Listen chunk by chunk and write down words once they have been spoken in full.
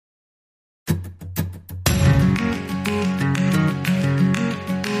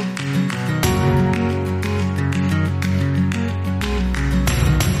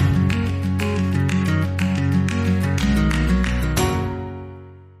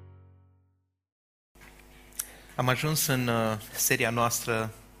Am ajuns în seria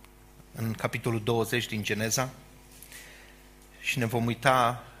noastră în capitolul 20 din Geneza și ne vom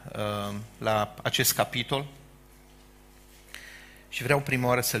uita la acest capitol și vreau prima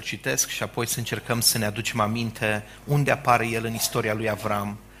oară să-l citesc și apoi să încercăm să ne aducem aminte unde apare el în istoria lui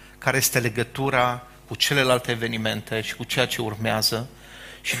Avram, care este legătura cu celelalte evenimente și cu ceea ce urmează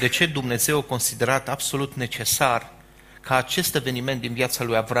și de ce Dumnezeu a considerat absolut necesar ca acest eveniment din viața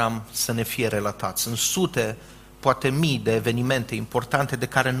lui Avram să ne fie relatat. Sunt sute, poate mii de evenimente importante de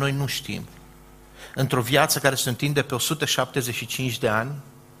care noi nu știm. Într-o viață care se întinde pe 175 de ani,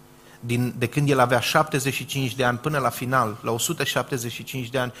 de când el avea 75 de ani până la final, la 175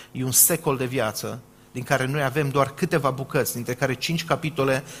 de ani, e un secol de viață, din care noi avem doar câteva bucăți, dintre care 5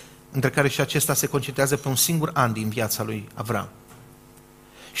 capitole, între care și acesta se concentrează pe un singur an din viața lui Avram.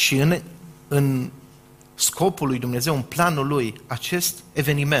 Și în scopul lui Dumnezeu, în planul lui, acest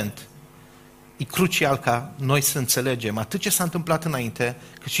eveniment e crucial ca noi să înțelegem atât ce s-a întâmplat înainte,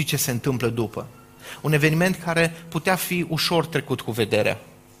 cât și ce se întâmplă după. Un eveniment care putea fi ușor trecut cu vederea.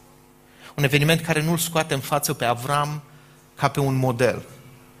 Un eveniment care nu îl scoate în față pe Avram ca pe un model,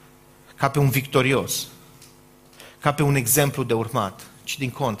 ca pe un victorios, ca pe un exemplu de urmat, ci din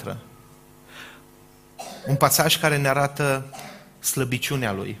contră. Un pasaj care ne arată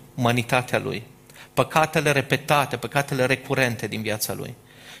slăbiciunea lui, umanitatea lui, păcatele repetate, păcatele recurente din viața lui.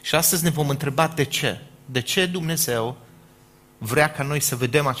 Și astăzi ne vom întreba de ce. De ce Dumnezeu vrea ca noi să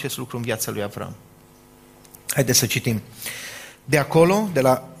vedem acest lucru în viața lui Avram? Haideți să citim. De acolo, de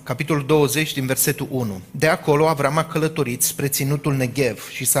la capitolul 20, din versetul 1. De acolo Avram a călătorit spre ținutul Negev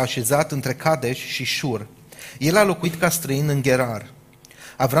și s-a așezat între Kadesh și Shur. El a locuit ca străin în Gerar.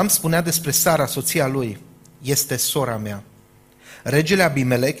 Avram spunea despre Sara, soția lui, este sora mea. Regele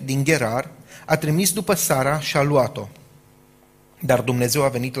Abimelec din Gerar a trimis după Sara și a luat-o. Dar Dumnezeu a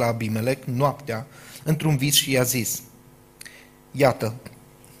venit la Abimelec noaptea într-un vis și i-a zis: iată,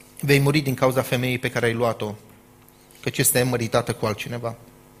 vei muri din cauza femeii pe care ai luat-o, căci este măritată cu altcineva.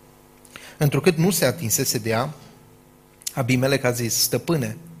 Întrucât nu se atinsese de ea, Abimelec a zis: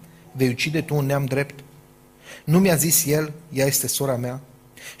 stăpâne, vei ucide tu un neam drept? Nu mi-a zis el, ea este sora mea?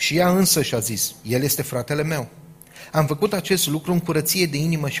 Și ea însă și-a zis, el este fratele meu. Am făcut acest lucru în curăție de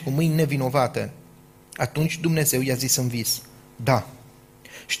inimă și cu mâini nevinovate. Atunci Dumnezeu i-a zis în vis: da,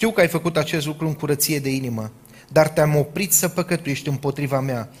 știu că ai făcut acest lucru în curăție de inimă, dar te-am oprit să păcătuiești împotriva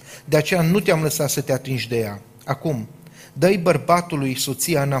mea, de aceea nu te-am lăsat să te atingi de ea. Acum, dă-i bărbatului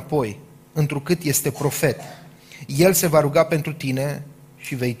soția înapoi, întrucât este profet. El se va ruga pentru tine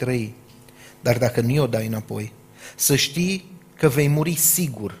și vei trăi. Dar dacă nu o dai înapoi, să știi că vei muri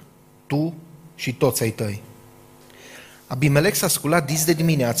sigur, tu și toți ai tăi. Abimelec s-a sculat dis de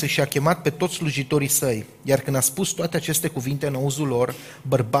dimineață și a chemat pe toți slujitorii săi, iar când a spus toate aceste cuvinte în auzul lor,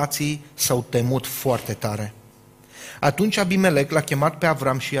 bărbații s-au temut foarte tare. Atunci Abimelec l-a chemat pe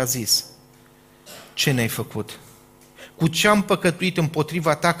Avram și i-a zis: ce ne-ai făcut? Cu ce am păcătuit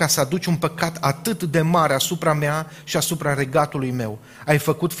împotriva ta ca să aduci un păcat atât de mare asupra mea și asupra regatului meu? Ai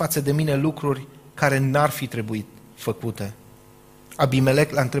făcut față de mine lucruri care n-ar fi trebuit făcute.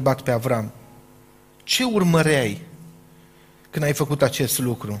 Abimelec l-a întrebat pe Avram: ce urmăreai când ai făcut acest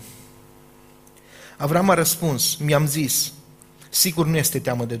lucru? Avram a răspuns: mi-am zis, sigur nu este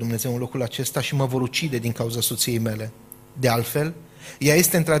teamă de Dumnezeu în locul acesta și mă vor ucide din cauza soției mele. De altfel, ea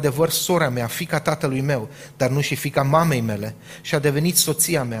este într-adevăr sora mea, fiica tatălui meu, dar nu și fiica mamei mele, și a devenit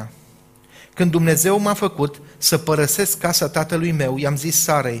soția mea. Când Dumnezeu m-a făcut să părăsesc casa tatălui meu, i-am zis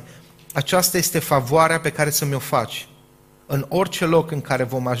Sarei: aceasta este favoarea pe care să mi-o faci. În orice loc în care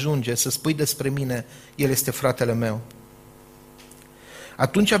vom ajunge să spui despre mine, el este fratele meu.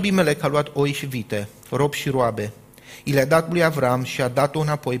 Atunci Abimelec a luat oi și vite, robi și roabe. I le-a dat lui Avram și a dat-o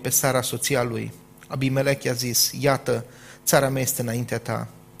înapoi pe Sara, soția lui. Abimelec i-a zis: iată, țara mea este înaintea ta,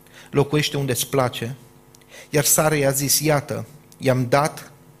 locuiește unde-ți place. Iar Sara i-a zis: iată, i-am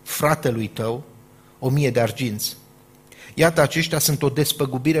dat fratelui tău 1000 de arginți. Iată, aceștia sunt o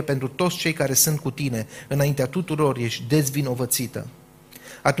despăgubire pentru toți cei care sunt cu tine, înaintea tuturor ești dezvinovățită.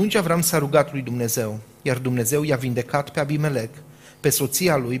 Atunci Avram s-a rugat lui Dumnezeu, iar Dumnezeu i-a vindecat pe Abimelec, pe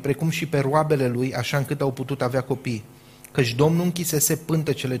soția lui, precum și pe roabele lui, așa încât au putut avea copii, căci Domnul închisese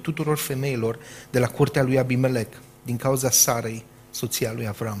pântecele tuturor femeilor de la curtea lui Abimelec, din cauza Sarei, soția lui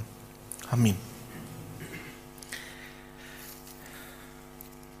Avram. Amin.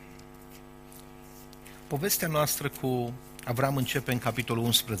 Povestea noastră cu Avram începe în capitolul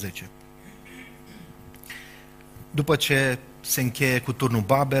 11. După ce se încheie cu turnul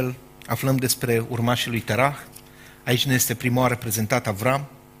Babel, aflăm despre urmașii lui Terah. Aici ne este prima oară prezentat Avram.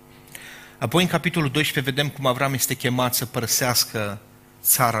 Apoi în capitolul 12 vedem cum Avram este chemat să părăsească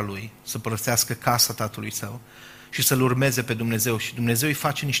țara lui, să părăsească casa tatălui său și să-L urmeze pe Dumnezeu. Și Dumnezeu îi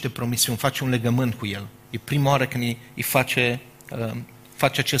face niște promisiuni, face un legământ cu el. E prima oară când îi face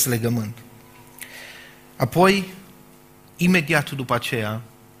acest legământ. Apoi, imediat după aceea,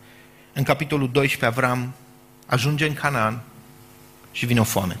 în capitolul 12, Avram ajunge în Canaan și vine o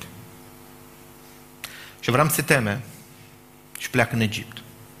foamete. Și Avram se teme și pleacă în Egipt.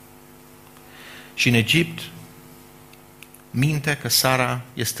 Și în Egipt minte că Sara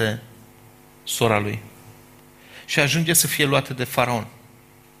este sora lui. Și ajunge să fie luată de faraon.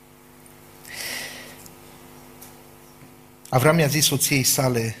 Avram i-a zis soției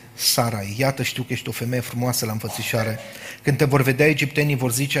sale, Sarai, iată, știu că ești o femeie frumoasă la înfățișare. Când te vor vedea egiptenii,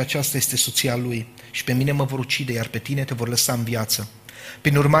 vor zice, aceasta este soția lui și pe mine mă vor ucide, iar pe tine te vor lăsa în viață.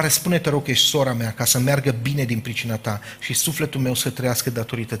 Prin urmare, spune-te rog că ești sora mea, ca să meargă bine din pricina ta și sufletul meu să trăiască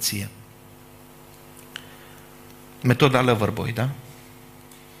datorită ție. Metoda Loverboy, da?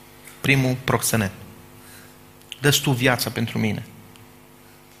 Primul proxenet. Dă-ți tu viața pentru mine.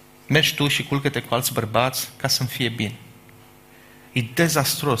 Mergi tu și culcă-te cu alți bărbați ca să-mi fie bine. E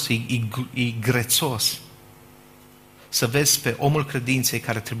dezastros, e grețos să vezi pe omul credinței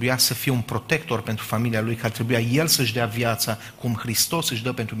care trebuia să fie un protector pentru familia lui, care trebuia el să-și dea viața cum Hristos își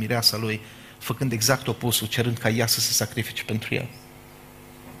dă pentru mireasa lui, făcând exact opusul, cerând ca ea să se sacrifice pentru el.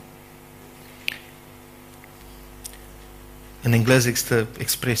 În engleză există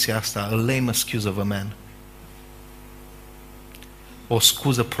expresia asta, a lame excuse of a man. O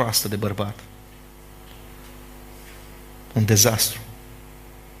scuză proastă de bărbat. Un dezastru.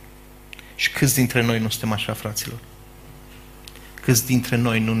 Și câți dintre noi nu suntem așa, fraților? Câți dintre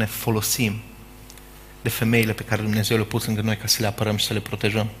noi nu ne folosim de femeile pe care Dumnezeu le-a pus lângă noi ca să le apărăm și să le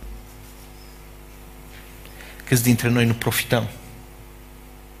protejăm? Câți dintre noi nu profităm?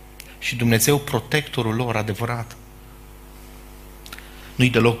 Și Dumnezeu, protectorul lor adevărat, nu-i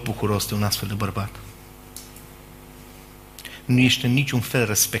deloc bucuros de un astfel de bărbat. Nu ești în niciun fel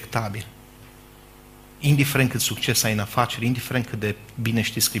respectabil. Indiferent cât succes ai în afaceri, indiferent cât de bine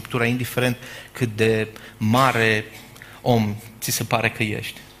știi Scriptura, indiferent cât de mare om ți se pare că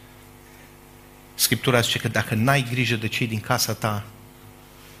ești. Scriptura zice că dacă n-ai grijă de cei din casa ta,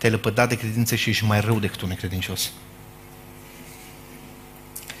 te-ai lepădat de credință și ești mai rău decât un necredincios.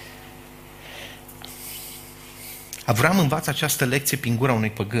 Avram învață această lecție prin gura unui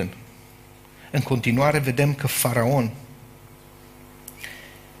păgân. În continuare vedem că Faraon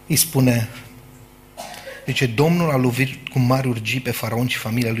îi spune, zice, Domnul a lovit cu mari urgii pe Faraon și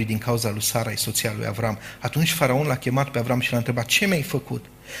familia lui din cauza lui Sarai, soția lui Avram. Atunci Faraon l-a chemat pe Avram și l-a întrebat, ce mi-ai făcut?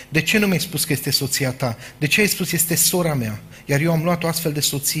 De ce nu mi-ai spus că este soția ta? De ce ai spus este sora mea? Iar eu am luat o astfel de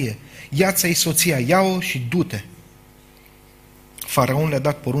soție. Ia-ți-ai soția, ia-o și du-te. Faraon le-a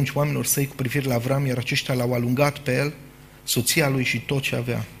dat porunci oamenilor săi cu privire la Avram, iar aceștia l-au alungat pe el, soția lui și tot ce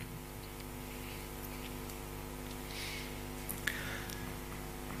avea.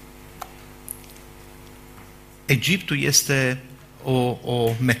 Egiptul este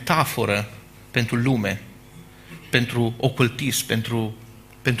o metaforă pentru lume, pentru ocultism,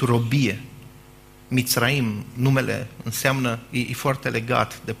 pentru robie. Mitzraim, numele înseamnă, e foarte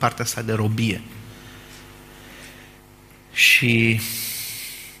legat de partea asta de robie. Și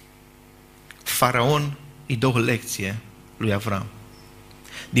Faraon îi dă o lecție lui Avram.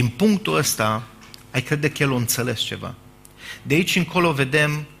 Din punctul ăsta, ai crede că el a înțeles ceva. De aici încolo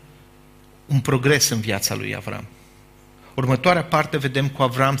vedem un progres în viața lui Avram. Următoarea parte vedem că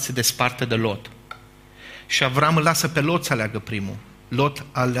Avram se desparte de Lot. Și Avram îl lasă pe Lot să aleagă primul. Lot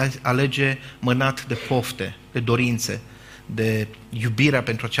alege mânat de pofte, de dorințe, de iubirea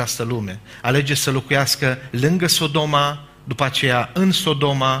pentru această lume. Alege să locuiască lângă Sodoma, după aceea în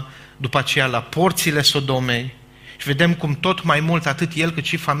Sodoma, după aceea la porțile Sodomei. Și vedem cum tot mai mult, atât el cât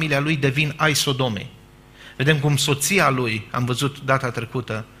și familia lui, devin ai Sodomei. Vedem cum soția lui, am văzut data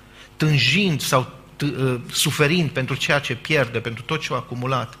trecută, tânjind sau suferind pentru ceea ce pierde, pentru tot ce a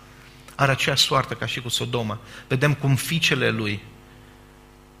acumulat, are aceeași soartă ca și cu Sodoma. Vedem cum fiicele lui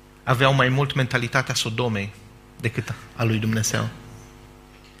aveau mai mult mentalitatea Sodomei decât a lui Dumnezeu.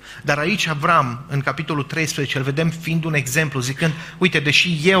 Dar aici Avram, în capitolul 13, îl vedem fiind un exemplu, zicând, uite,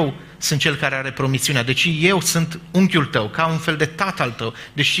 deși eu sunt cel care are promisiunea, deși eu sunt unchiul tău, ca un fel de tată al tău,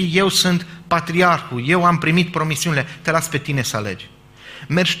 deși eu sunt patriarhul, eu am primit promisiunile, te las pe tine să alegi.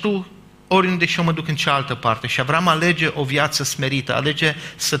 Mergi tu oriunde și eu mă duc în cealaltă parte. Și Avram alege o viață smerită, alege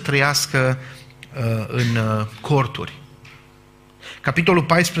să trăiască în corturi. Capitolul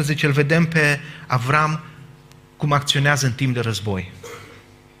 14 îl vedem pe Avram cum acționează în timp de război.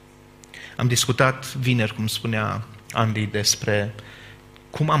 Am discutat vineri, cum spunea Andy, despre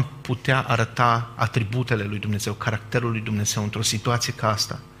cum am putea arăta atributele lui Dumnezeu, caracterul lui Dumnezeu într-o situație ca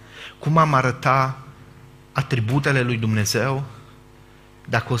asta. Cum am arăta atributele lui Dumnezeu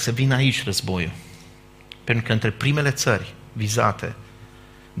dacă o să vină aici războiul. Pentru că între primele țări vizate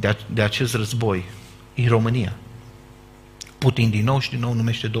de acest război e România. Putin din nou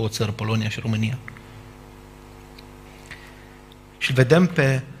numește două țări, Polonia și România. Și vedem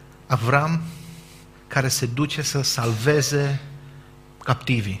pe Avram care se duce să salveze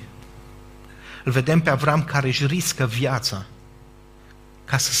captivii. Îl vedem pe Avram care își riscă viața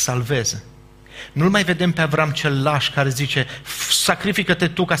ca să salveze. Nu-l mai vedem pe Avram cel laș care zice, sacrifică-te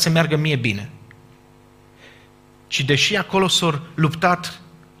tu ca să meargă mie bine. Ci deși acolo s-au luptat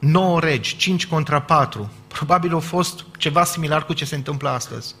 9 regi, 5 contra 4, probabil a fost ceva similar cu ce se întâmplă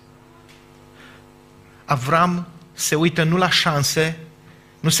astăzi. Avram se uită nu la șanse,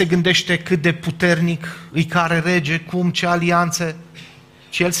 nu se gândește cât de puternic îi care rege, cum, ce alianțe,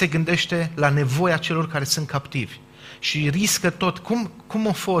 ci el se gândește la nevoia celor care sunt captivi. Și riscă tot. Cum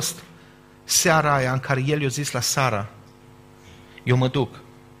a fost seara aia în care el i-a zis la Sara, eu mă duc,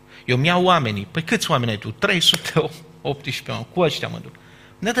 eu mi iau oamenii. Păi câți oameni ai tu? 318 oameni, cu ăștia mă duc.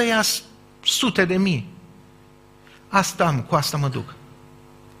 Ne dă ea sute de mii. Asta am, cu asta mă duc.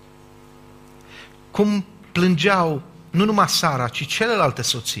 Cum plângeau nu numai Sara, ci celelalte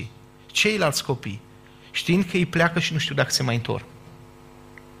soții, ceilalți copii, știind că îi pleacă și nu știu dacă se mai întorc.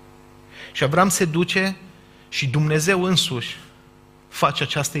 Și Avram se duce și Dumnezeu însuși face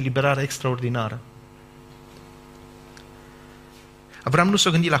această eliberare extraordinară. Avram nu s-a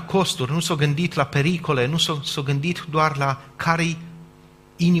gândit la costuri, nu s-a gândit la pericole, nu s-a gândit doar la care-i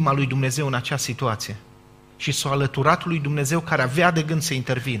inima lui Dumnezeu în acea situație. Și s-a alăturat lui Dumnezeu care avea de gând să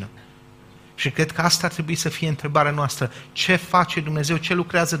intervină. Și cred că asta ar trebui să fie întrebarea noastră. Ce face Dumnezeu, ce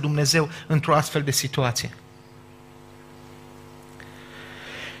lucrează Dumnezeu într-o astfel de situație?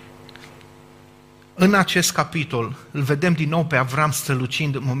 În acest capitol îl vedem din nou pe Avram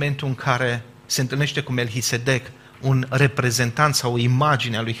strălucind în momentul în care se întâlnește cu Melchisedec, un reprezentant sau o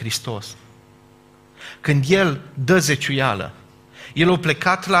imagine a lui Hristos. Când el dă zeciuială, el a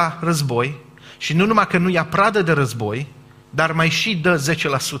plecat la război și nu numai că nu ia pradă de război, dar mai și dă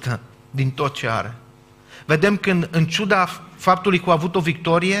 10% din tot ce are. Vedem că în ciuda faptului că a avut o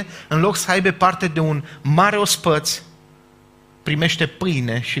victorie, în loc să aibă parte de un mare ospăț, primește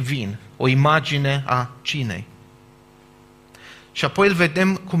pâine și vin, o imagine a cinei. Și apoi îl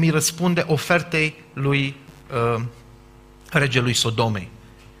vedem cum îi răspunde ofertei lui regelui Sodomei,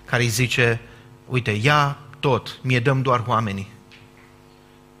 care îi zice, uite, ia tot, mie dăm doar oamenii.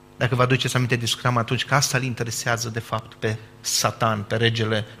 Dacă vă aduceți aminte, discutam atunci că asta îl interesează de fapt pe Satan, pe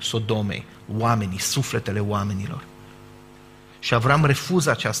regele Sodomei, oamenii, sufletele oamenilor. Și Avram refuză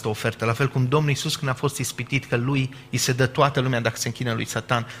această ofertă, la fel cum Domnul Iisus când a fost ispitit că lui îi se dă toată lumea dacă se închină lui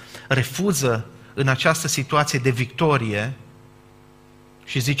Satan, refuză în această situație de victorie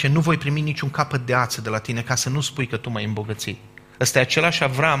și zice, nu voi primi niciun capăt de ață de la tine ca să nu spui că tu m-ai îmbogățit. Ăsta e același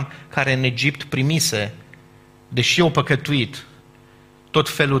Avram care în Egipt primise, deși au păcătuit, tot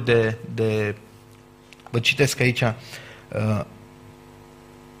felul de vă citesc aici,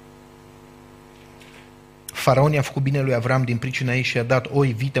 Faraon i-a făcut bine lui Avram din pricina ei și i-a dat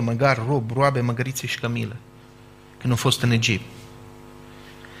oi, vite, măgar, rob, roabe, măgărițe și cămile, când a fost în Egipt.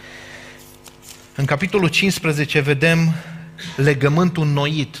 În capitolul 15 vedem legământul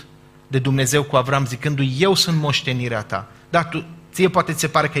înnoit de Dumnezeu cu Avram, zicându-i, eu sunt moștenirea ta. Da, ție poate ți se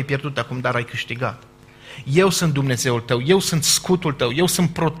pare că ai pierdut acum, dar ai câștigat. Eu sunt Dumnezeul tău, eu sunt scutul tău, eu sunt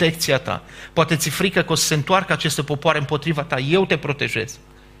protecția ta. Poate ți frică că o să se întoarcă aceste popoare împotriva ta, eu te protejez.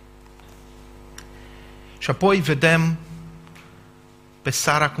 Și apoi vedem pe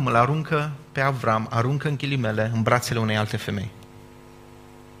Sara cum îl aruncă pe Avram, aruncă în ghilimele în brațele unei alte femei.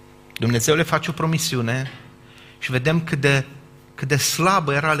 Dumnezeu le face o promisiune și vedem cât de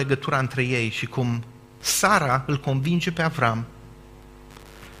slabă era legătura între ei și cum Sara îl convinge pe Avram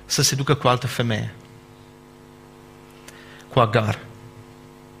să se ducă cu o altă femeie, cu Agar.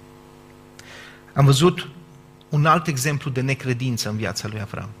 Am văzut un alt exemplu de necredință în viața lui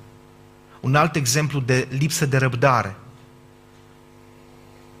Avram. Un alt exemplu de lipsă de răbdare.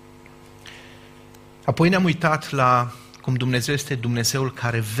 Apoi ne-am uitat la cum Dumnezeu este Dumnezeul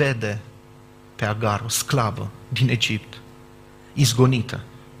care vede pe Agar, o sclavă din Egipt, izgonită.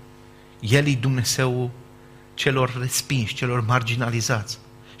 El e Dumnezeul celor respinși, celor marginalizați.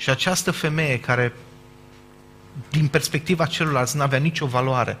 Și această femeie care, din perspectiva celorlalți, n-avea nicio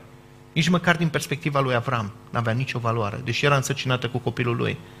valoare, nici măcar din perspectiva lui Avram, n-avea nicio valoare, deși era însărcinată cu copilul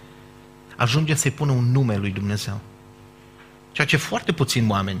lui. ajunge să-i pună un nume lui Dumnezeu. Ceea ce foarte puțini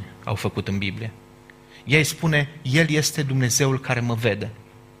oameni au făcut în Biblie. Ea îi spune, El este Dumnezeul care mă vede.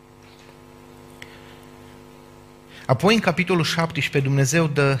 Apoi, în capitolul 17, Dumnezeu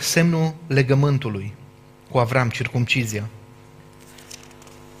dă semnul legământului cu Avram, circumcizia.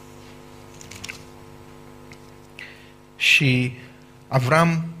 Și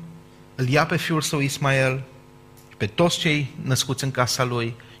Avram îl ia pe fiul său Ismael, pe toți cei născuți în casa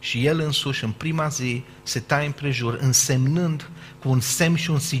lui și el însuși în prima zi se taie împrejur, însemnând cu un semn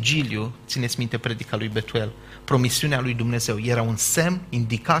și un sigiliu, țineți minte predica lui Betuel, promisiunea lui Dumnezeu. Era un semn,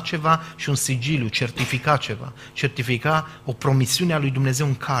 indica ceva și un sigiliu, certifica ceva. Certifica o promisiune a lui Dumnezeu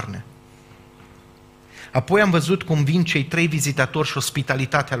în carne. Apoi am văzut cum vin cei 3 vizitatori și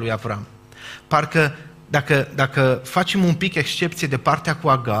ospitalitatea lui Avram. Parcă dacă facem un pic excepție de partea cu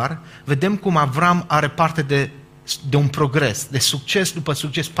Agar, vedem cum Avram are parte de un progres, de succes după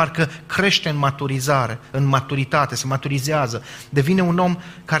succes, parcă crește în maturizare, în maturitate, se maturizează, devine un om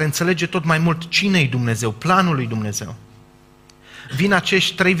care înțelege tot mai mult cine-i Dumnezeu, planul lui Dumnezeu. Vin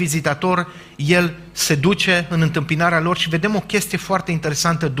acești 3 vizitatori, el se duce în întâmpinarea lor și vedem o chestie foarte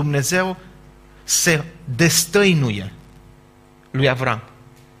interesantă, Dumnezeu se destăinuie lui Avram.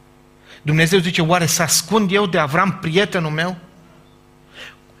 Dumnezeu zice, oare să ascund eu de Avram, prietenul meu?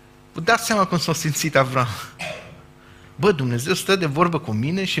 Vă dați seama cum s-a simțit Avram. Bă, Dumnezeu stă de vorbă cu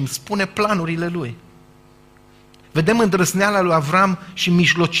mine și îmi spune planurile lui. Vedem îndrăzneala lui Avram și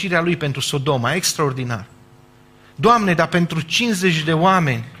mijlocirea lui pentru Sodoma, extraordinar. Doamne, dar pentru 50 de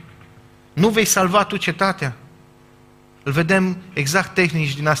oameni nu vei salva tu cetatea? Îl vedem exact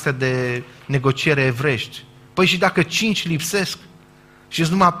tehnici din astea de negociere evrești. Păi și dacă 5 lipsesc și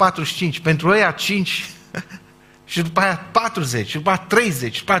sunt numai 45, pentru ăia 5 și după aia 40, și după aia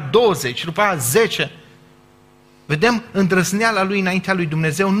 30, și după aia 20, și după aia 10. Vedem îndrăzneala lui înaintea lui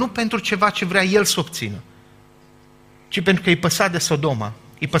Dumnezeu nu pentru ceva ce vrea el să obțină, ci pentru că îi păsa de Sodoma,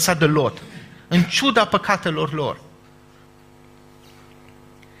 îi păsa de Lot, în ciuda păcatelor lor.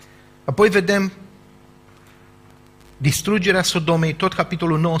 Apoi vedem distrugerea Sodomei, tot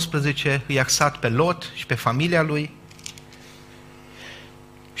capitolul 19 e axat pe Lot și pe familia lui.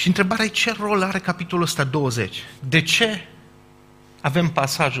 Și întrebarea e ce rol are capitolul ăsta 20? De ce avem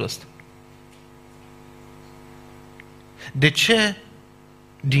pasajul ăsta? De ce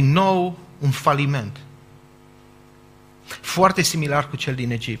din nou un faliment? Foarte similar cu cel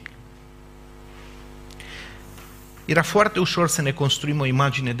din Egipt. Era foarte ușor să ne construim o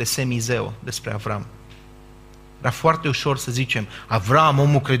imagine de semizeu despre Avram. Era foarte ușor să zicem, Avram,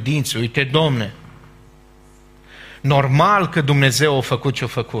 omul credinței, uite, Domne, normal că Dumnezeu a făcut ce a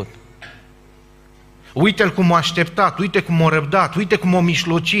făcut. Uite-l cum a așteptat, uite cum a răbdat, uite cum a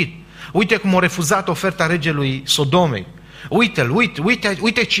mișlocit, uite cum a refuzat oferta regelui Sodomei. Uite-l,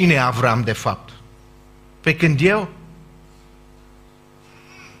 uite cine e Avram de fapt. Pe când eu?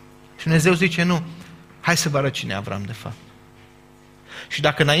 Și Dumnezeu zice, nu, hai să vă arăt cine e Avram de fapt. Și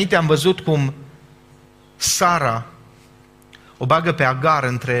dacă înainte am văzut cum Sara o bagă pe Agar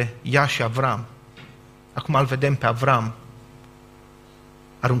între ea și Avram, acum îl vedem pe Avram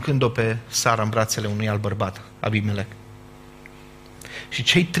aruncând-o pe Sara în brațele unui alt bărbat, Abimelec. Și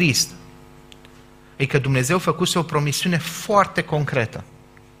ce-i trist e că Dumnezeu făcuse o promisiune foarte concretă.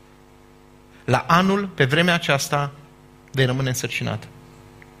 La anul, pe vremea aceasta, vei rămâne însărcinată.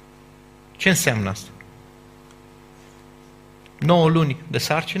 Ce înseamnă asta? 9 luni de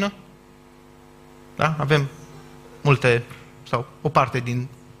sarcină? Da? Avem multe, sau o parte din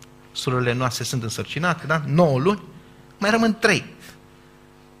surorile noastre sunt însărcinate, da? 9 luni, mai rămân 3.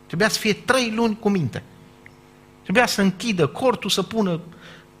 Trebuia să fie 3 luni cu minte. Trebuia să închidă cortul, să pună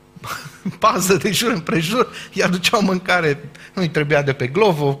pază de jur împrejur, îi aduceau mâncare, nu-i trebuia de pe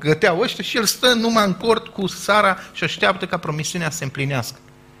Glovo, găteau ăștia și el stă numai în cort cu Sara și așteaptă ca promisiunea să se împlinească.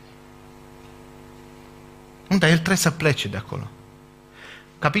 Nu, dar el trebuie să plece de acolo.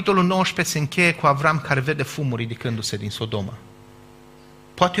 Capitolul 19 se încheie cu Avram care vede fumul ridicându-se din Sodoma.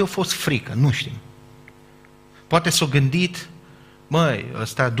 Poate i-a fost frică, nu știm. Poate s-a gândit, măi,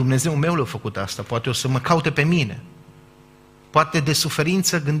 ăsta, Dumnezeu meu l-a făcut asta, poate o să mă caute pe mine. Poate de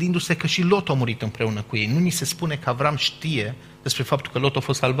suferință gândindu-se că și Lot a murit împreună cu ei. Nu ni se spune că Avram știe despre faptul că Lot a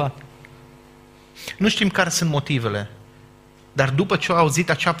fost salvat. Nu știm care sunt motivele, dar după ce a auzit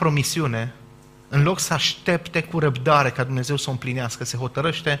acea promisiune, în loc să aștepte cu răbdare ca Dumnezeu să o împlinească, se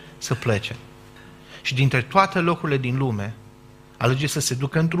hotărăște să plece. Și dintre toate locurile din lume, alege să se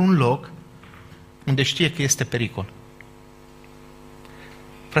ducă într-un loc unde știe că este pericol.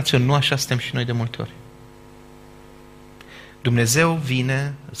 Fraților, nu așa suntem și noi de multe ori. Dumnezeu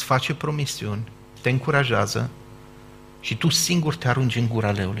vine, îți face promisiuni, te încurajează și tu singur te arunci în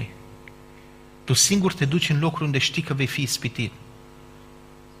gura leului. Tu singur te duci în locuri unde știi că vei fi ispitit.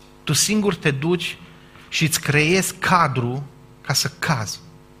 Tu singur te duci și îți creezi cadru ca să cazi.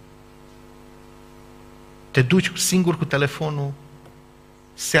 Te duci singur cu telefonul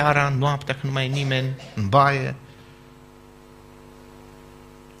seara, noaptea, când nu mai e nimeni, în baie.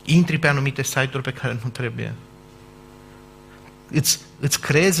 Intri pe anumite site-uri pe care nu trebuie. Îți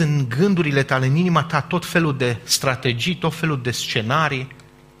creezi în gândurile tale, în inima ta, tot felul de strategii, tot felul de scenarii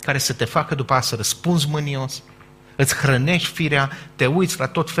care să te facă după aceea să răspunzi mânios. Îți hrănești firea, te uiți la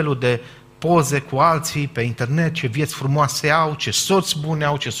tot felul de poze cu alții pe internet, ce vieți frumoase au, ce soți bune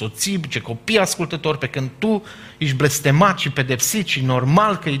au, ce soții, ce copii ascultători, pe când tu ești blestemat și pedepsit și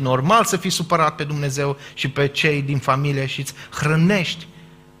normal că e normal să fii supărat pe Dumnezeu și pe cei din familie și îți hrănești,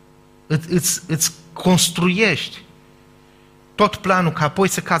 îți construiești tot planul ca apoi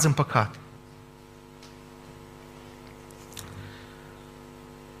să cazi în păcat.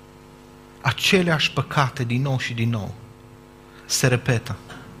 Aceleași păcate din nou și din nou se repetă.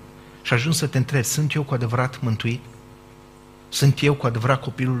 Și ajungi să te întrebi, sunt eu cu adevărat mântuit? Sunt eu cu adevărat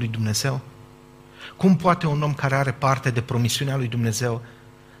copilul lui Dumnezeu? Cum poate un om care are parte de promisiunea lui Dumnezeu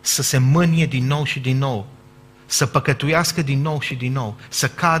să se mânie din nou și din nou, să păcătuiască din nou și din nou, să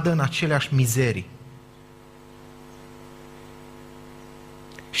cadă în aceleași mizerii?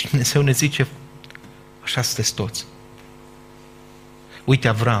 Și Dumnezeu ne zice, așa sunteți toți. Uite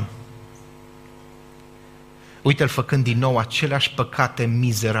Avram, uite-l făcând din nou aceleași păcate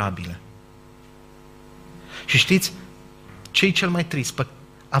mizerabile. Și știți, ce-i cel mai trist?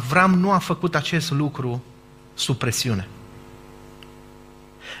 Avram nu a făcut acest lucru sub presiune.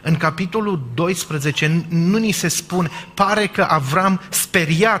 În capitolul 12 nu ni se spune, pare că Avram,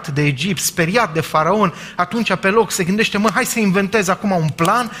 speriat de Egipt, speriat de faraon, atunci pe loc se gândește, hai să inventez acum un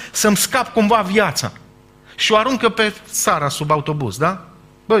plan să-mi scap cumva viața. Și o aruncă pe Sara sub autobuz, da?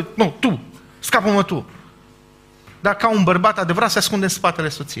 Băi, nu, tu, scapă-mă tu. Dar ca un bărbat adevărat se ascunde în spatele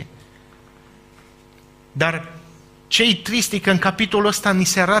soției. Dar ce-i trist e că în capitolul ăsta ni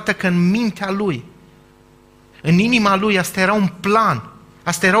se arată că în mintea lui, în inima lui, asta era un plan,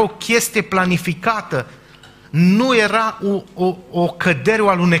 asta era o chestie planificată, nu era o cădere, o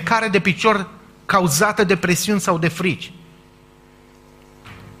alunecare de picior cauzată de presiuni sau de frici.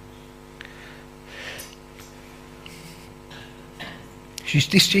 Și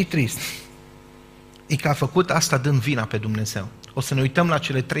știți ce-i trist? E că a făcut asta dând vina pe Dumnezeu. O să ne uităm la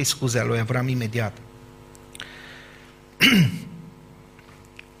cele 3 scuze ale lui Avram imediat.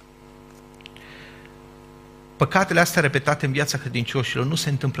 Păcatele astea repetate în viața credincioșilor nu se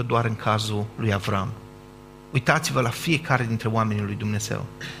întâmplă doar în cazul lui Avram. Uitați-vă la fiecare dintre oamenii lui Dumnezeu.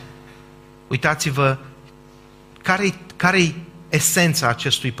 Uitați-vă care-i esența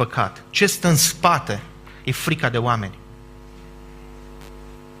acestui păcat. Ce stă în spate? E frica de oameni.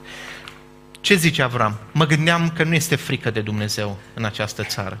 Ce zice Avram? Mă gândeam că nu este frică de Dumnezeu în această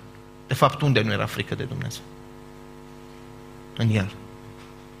țară. De fapt, unde nu era frică de Dumnezeu? În el.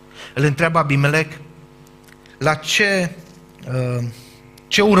 Îl întreabă Abimelec, la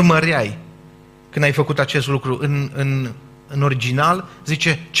ce urmăreai când ai făcut acest lucru? În original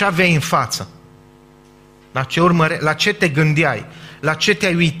zice, ce aveai în față? La ce te gândeai? La ce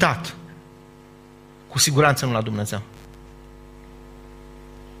te-ai uitat? Cu siguranță nu la Dumnezeu.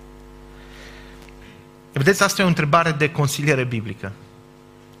 Vedeți, asta e o întrebare de consiliere biblică.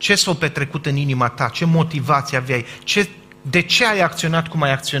 Ce s-a petrecut în inima ta? Ce motivație aveai? De ce ai acționat cum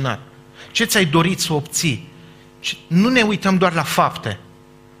ai acționat? Ce ți-ai dorit să obții? Nu ne uităm doar la fapte.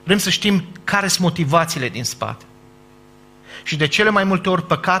 Vrem să știm care sunt motivațiile din spate. Și de cele mai multe ori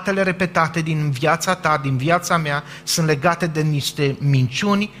păcatele repetate din viața ta, din viața mea, sunt legate de niște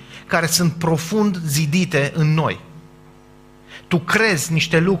minciuni care sunt profund zidite în noi. Tu crezi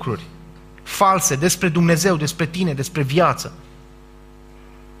niște lucruri false despre Dumnezeu, despre tine, despre viață.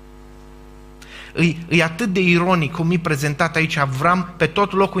 E atât de ironic cum e prezentat aici Avram, pe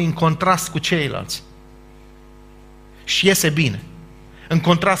tot locul în contrast cu ceilalți. Și iese bine. În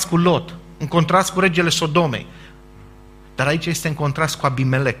contrast cu Lot, în contrast cu regele Sodomei. Dar aici este în contrast cu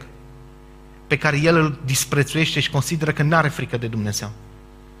Abimelec, pe care el îl disprețuiește și consideră că n-are frică de Dumnezeu.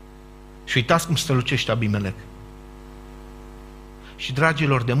 Și uitați cum strălucește Abimelec. Și,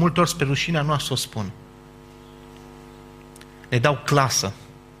 dragilor, de multe ori spre rușinea noastră o spun. Ne dau clasă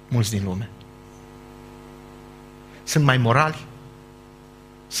mulți din lume. Sunt mai morali,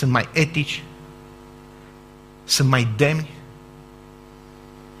 sunt mai etici, sunt mai demni,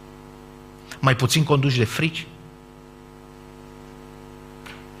 mai puțin conduși de frici.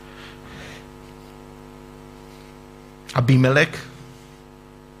 Abimelec,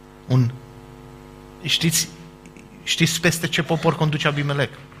 știți peste ce popor conduce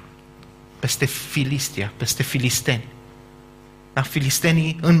Abimelec? peste Filistia, peste filisteni. Dar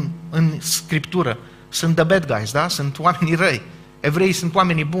filistenii în Scriptură sunt the bad guys, da? Sunt oamenii răi. Evreii sunt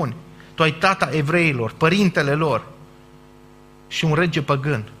oamenii buni. Tu ai tata evreilor, părintele lor și un rege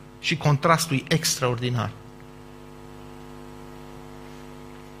păgân. Și contrastul e extraordinar.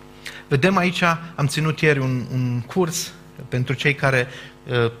 Vedem aici, am ținut ieri un curs pentru cei care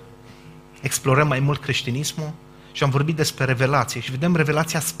explorăm mai mult creștinismul și am vorbit despre revelație și vedem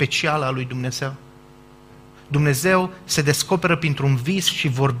revelația specială a lui Dumnezeu. Dumnezeu se descoperă printr-un vis și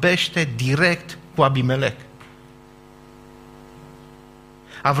vorbește direct cu Abimelec.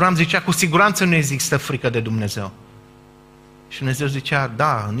 Avram zicea, cu siguranță nu există frică de Dumnezeu. Și Dumnezeu zicea,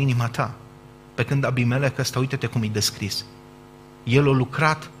 da, în inima ta. Pe când Abimelec ăsta, uite-te cum e descris. El a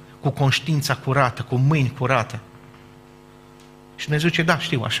lucrat cu conștiința curată, cu mâini curate. Și Dumnezeu zice, da,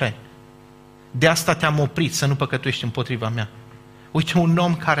 știu, așa e. De asta te-am oprit, să nu păcătuiești împotriva mea. Uite, un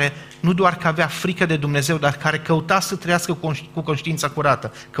om care nu doar că avea frică de Dumnezeu, dar care căuta să trăiască cu conștiința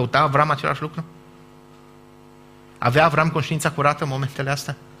curată. Căuta Avram același lucru? Avea Avram conștiința curată în momentele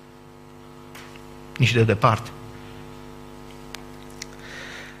astea? Nici de departe.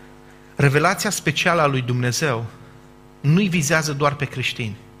 Revelația specială a lui Dumnezeu nu-i vizează doar pe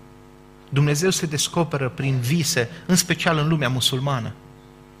creștini. Dumnezeu se descoperă prin vise, în special în lumea musulmană.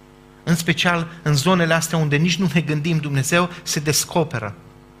 În special în zonele astea unde nici nu ne gândim, Dumnezeu se descoperă.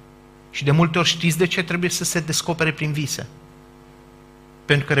 Și de multe ori știți de ce trebuie să se descopere prin vise?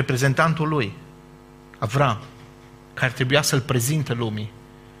 Pentru că reprezentantul lui, Avram, care trebuia să-l prezinte lumii,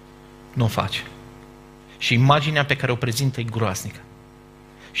 nu o face. Și imaginea pe care o prezintă e groaznică.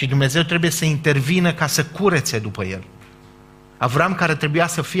 Și Dumnezeu trebuie să intervină ca să curețe după el. Avram, care trebuia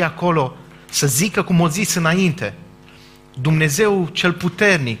să fie acolo, să zică cum o zis înainte, Dumnezeu cel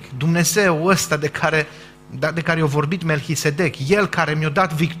puternic, Dumnezeu ăsta de care i-a vorbit Melchisedec, El care mi-a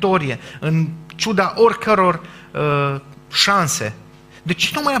dat victorie în ciuda oricăror șanse. De ce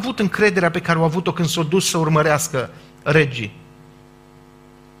nu a mai avut încrederea pe care o avut-o când s-a dus să urmărească regii?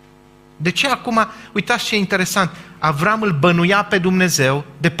 De ce acum, uitați ce e interesant, Avram îl bănuia pe Dumnezeu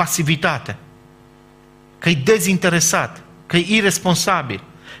de pasivitate, că e dezinteresat, că e irresponsabil,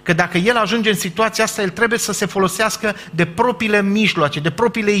 că dacă el ajunge în situația asta, el trebuie să se folosească de propriile mijloace, de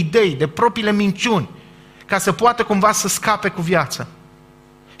propriile idei, de propriile minciuni, ca să poată cumva să scape cu viața.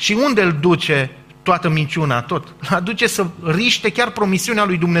 Și unde îl duce toată minciuna? Tot. Îl duce să riște chiar promisiunea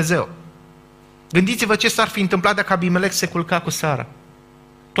lui Dumnezeu. Gândiți-vă ce s-ar fi întâmplat dacă Abimelec se culca cu Sara.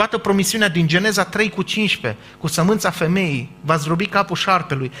 Toată promisiunea din Geneza 3:15, cu sămânța femeii, va zdrobi capul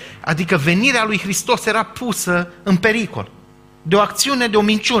șarpelui, adică venirea lui Hristos era pusă în pericol. De o acțiune, de o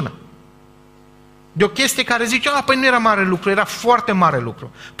minciună. De o chestie care zice, păi nu era mare lucru, era foarte mare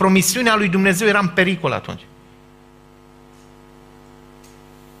lucru. Promisiunea lui Dumnezeu era în pericol atunci.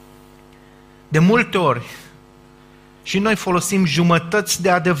 De multe ori, și noi folosim jumătăți de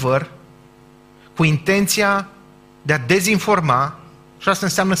adevăr cu intenția de a dezinforma, și asta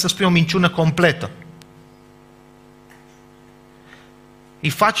înseamnă să spui o minciună completă. Îi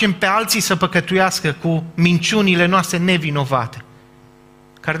facem pe alții să păcătuiască cu minciunile noastre nevinovate,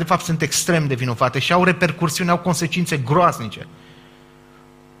 care de fapt sunt extrem de vinovate și au repercursiuni, au consecințe groaznice.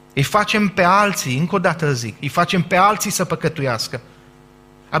 Îi facem pe alții, încă o dată zic, îi facem pe alții să păcătuiască.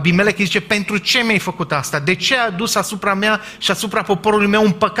 Abimelec îi zice, pentru ce mi-ai făcut asta? De ce ai adus asupra mea și asupra poporului meu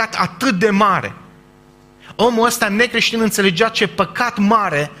un păcat atât de mare? Omul ăsta necreștin înțelegea ce păcat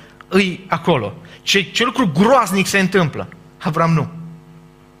mare îi acolo. Ce lucru groaznic se întâmplă. Avram nu.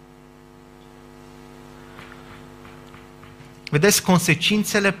 Vedeți,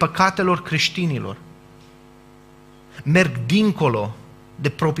 consecințele păcatelor creștinilor merg dincolo de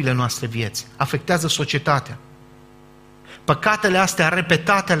propriile noastre vieți. Afectează societatea. Păcatele astea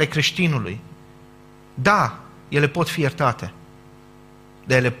repetate ale creștinului, da, ele pot fi iertate,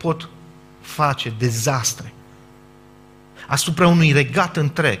 dar ele pot face dezastre asupra unui regat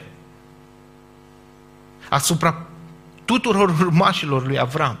întreg, asupra tuturor urmașilor lui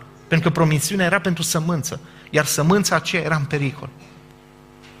Avram, pentru că promisiunea era pentru sămânță, iar sămânța aceea era în pericol.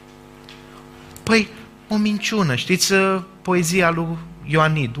 Păi, o minciună, știți poezia lui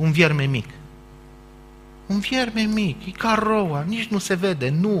Ioanid, un vierme mic. Un vierme mic, e ca roa, nici nu se vede,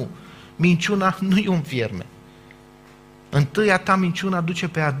 nu. Minciuna nu e un vierme. Întâia ta minciuna duce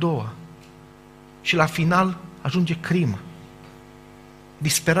pe a doua. Și la final ajunge crimă.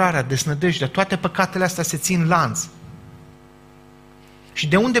 Disperarea, deznădejdea, toate păcatele astea se țin lanț. Și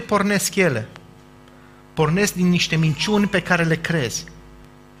de unde pornesc ele? Pornesc din niște minciuni pe care le crezi.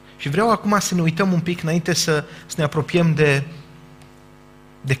 Și vreau acum să ne uităm un pic înainte să ne apropiem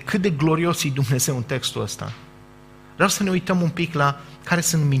de cât de glorios e Dumnezeu în textul ăsta. Vreau să ne uităm un pic la care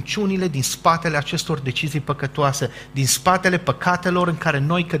sunt minciunile din spatele acestor decizii păcătoase, din spatele păcatelor în care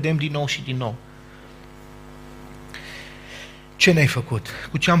noi cădem din nou și din nou. Ce ne-ai făcut?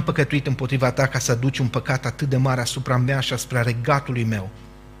 Cu ce am păcătuit împotriva ta ca să aduci un păcat atât de mare asupra mea și asupra regatului meu?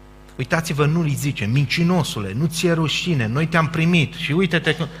 Uitați-vă, nu îi zice, mincinosule, nu ți-e rușine, noi te-am primit și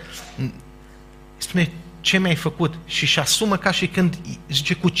uite-te că... Spune, ce mi-ai făcut? Și asumă ca și când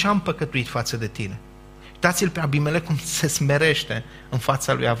zice, cu ce am păcătuit față de tine? Uitați-l pe Abimelec cum se smerește în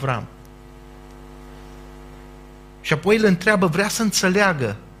fața lui Avram. Și apoi îl întreabă, vrea să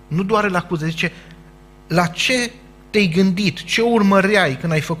înțeleagă, nu doar îl acuză, zice, la ce te-ai gândit, ce urmăreai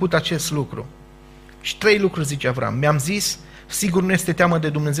când ai făcut acest lucru? Și 3 lucruri zice Avram, mi-am zis, sigur nu este teamă de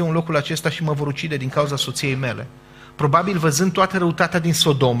Dumnezeu în locul acesta și mă vor ucide din cauza soției mele. Probabil văzând toată răutatea din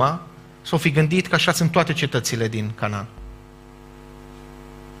Sodoma, s-o fi gândit că așa sunt toate cetățile din Canaan.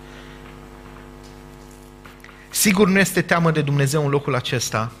 Sigur nu este teamă de Dumnezeu în locul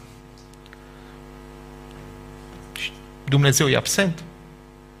acesta. Dumnezeu e absent,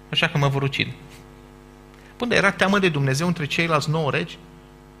 așa că mă vor ucide. Până era teamă de Dumnezeu între ceilalți 9 regi,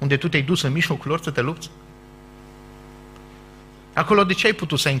 unde tu te-ai dus în mijlocul lor să te lupți? Acolo de ce ai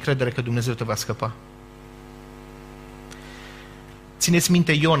putut să ai încredere că Dumnezeu te va scăpa? Țineți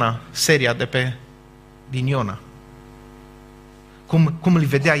minte Iona, seria din Iona. Cum îl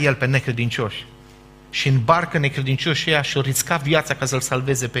vedea el pe necredincioși. Și în barcă necredincioșii ăia și-o risca viața ca să-l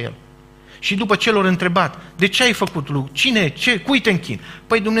salveze pe el. Și după ce l-au întrebat, de ce ai făcut lucru? Cine? Cui te închin?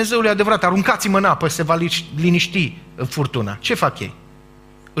 Păi Dumnezeul e adevărat, aruncați-mă în apă, se va liniști furtuna. Ce fac ei?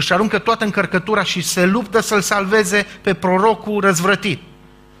 Își aruncă toată încărcătura și se luptă să-l salveze pe prorocul răzvrătit.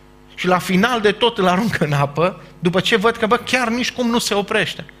 Și la final de tot îl aruncă în apă, după ce văd că, chiar nici cum nu se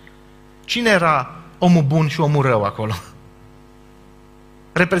oprește. Cine era omul bun și omul rău acolo?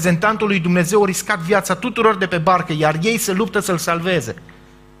 Reprezentantul lui Dumnezeu a riscat viața tuturor de pe barcă, iar ei se luptă să-l salveze.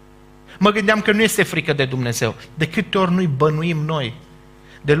 Mă gândeam că nu este frică de Dumnezeu. De câte ori nu-i bănuim noi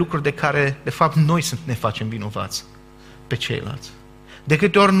de lucruri de care, de fapt, noi ne facem vinovați pe ceilalți. De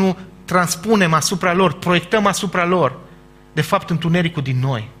câte ori nu transpunem asupra lor, proiectăm asupra lor, de fapt, întunericul din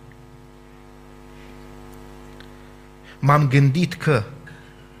noi. M-am gândit că,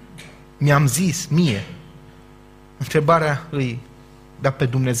 mi-am zis mie, întrebarea îi, dar pe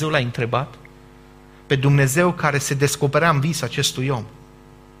Dumnezeu l-ai întrebat? Pe Dumnezeu care se descoperea în vis acestui om.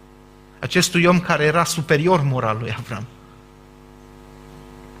 Acestui om care era superior moral lui Avram.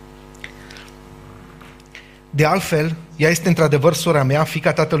 De altfel, ea este într-adevăr sora mea,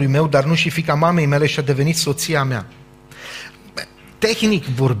 fiica tatălui meu, dar nu și fiica mamei mele și a devenit soția mea. Tehnic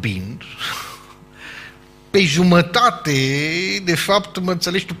vorbind, pe jumătate, de fapt, mă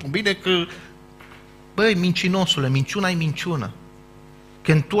înțelegi tu bine că, băi, mincinosule, minciuna e minciună.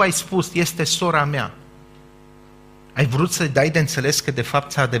 Când tu ai spus, este sora mea, ai vrut să-i dai de înțeles că de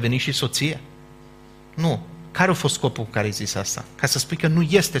fapt ți-a devenit și soție? Nu. Care a fost scopul cu care ai zis asta? Ca să spui că nu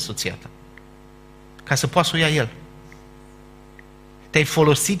este soția ta. Ca să poată să o ia el. Te-ai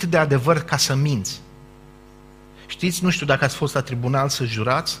folosit de adevăr ca să minți. Știți, nu știu dacă ați fost la tribunal să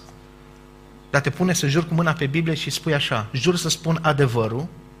jurați, dar te pune să juri cu mâna pe Biblie și spui așa, jur să spun adevărul.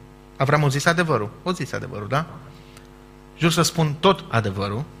 Avram a zis adevărul. O zis adevărul, da? Jur să spun tot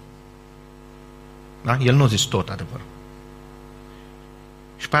adevărul. Da? El nu a zis tot adevărul.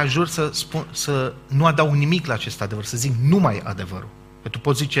 Și pe aia jur să nu adaug nimic la acest adevăr, să zic numai adevărul. Că tu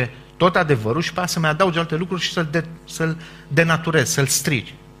poți zice tot adevărul și pe aia să mai adaugi alte lucruri și să-l denaturezi, să-l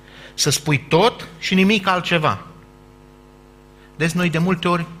strici. Să spui tot și nimic altceva. Deci noi de multe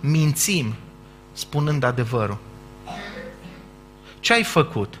ori mințim spunând adevărul. Ce ai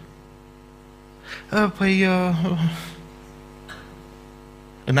făcut?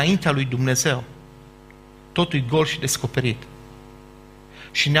 Înaintea lui Dumnezeu totul e gol și descoperit.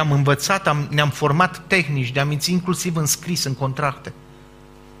 Și ne-am învățat, ne-am format tehnici de a minți inclusiv în scris, în contracte.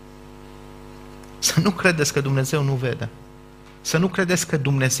 Să nu credeți că Dumnezeu nu vede. Să nu credeți că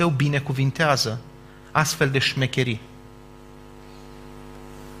Dumnezeu binecuvintează astfel de șmecherii.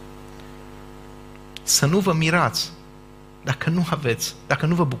 Să nu vă mirați dacă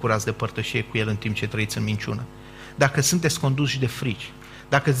nu vă bucurați de părtășie cu El în timp ce trăiți în minciună. Dacă sunteți conduși de frici.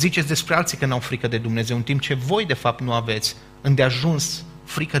 Dacă ziceți despre alții că n-au frică de Dumnezeu, în timp ce voi de fapt nu aveți îndeajuns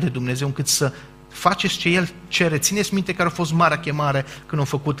frică de Dumnezeu, încât să faceți ce El cere. Țineți minte care a fost marea chemare când au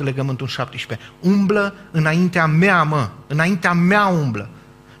făcut legământul 17. Umblă înaintea mea, înaintea mea umblă.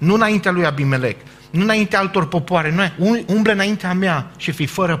 Nu înaintea lui Abimelec, nu înaintea altor popoare, nu, umblă înaintea mea și fii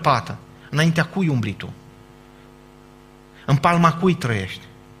fără pată. Înaintea cui umbli tu? În palma cui trăiești?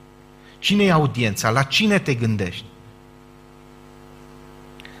 Cine e audiența? La cine te gândești?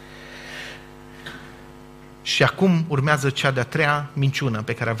 Și acum urmează cea de-a treia minciună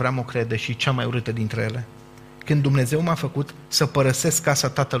pe care Avram o crede și cea mai urâtă dintre ele. Când Dumnezeu m-a făcut să părăsesc casa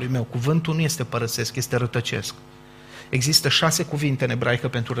tatălui meu, cuvântul nu este părăsesc, este rătăcesc. Există 6 cuvinte în ebraică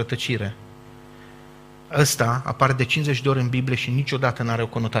pentru rătăcire. Ăsta apare de 50 de ori în Biblie și niciodată nu are o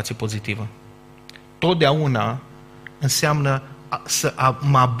conotație pozitivă. Totdeauna înseamnă să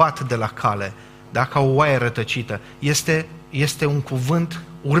mă abat de la cale, da? Ca o oaie rătăcită. Este un cuvânt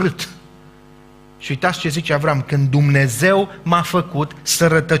urât. Și uitați ce zice Avram: când Dumnezeu m-a făcut să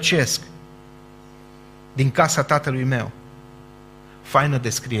rătăcesc din casa tatălui meu. Faină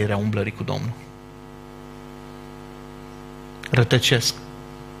descrierea umblării cu Domnul. Rătăcesc.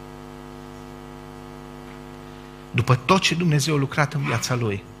 După tot ce Dumnezeu a lucrat în viața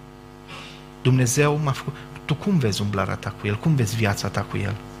lui, Dumnezeu m-a făcut. Tu cum vezi umblarea ta cu El? Cum vezi viața ta cu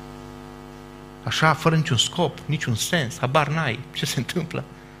El? Așa, fără niciun scop, niciun sens, habar n-ai ce se întâmplă.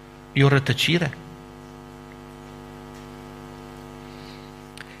 E o rătăcire.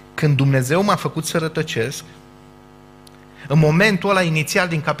 Când Dumnezeu m-a făcut să rătăcesc, în momentul ăla inițial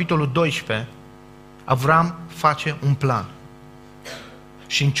din capitolul 12, Avram face un plan.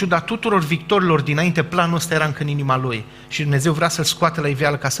 Și în ciuda tuturor victorilor dinainte, planul ăsta era încă în inima lui. Și Dumnezeu vrea să-l scoată la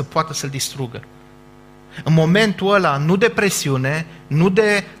iveală ca să poată să-l distrugă. În momentul ăla, nu de presiune, nu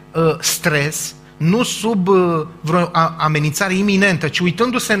de stres, nu sub vreo amenințare iminentă, ci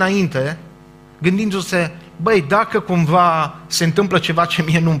uitându-se înainte, gândindu-se: băi, dacă cumva se întâmplă ceva ce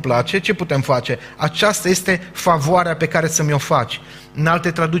mie nu-mi place, ce putem face? Aceasta este favoarea pe care să mi-o faci. În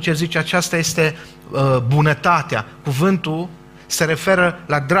alte traduceri zice: aceasta este bunătatea. Cuvântul se referă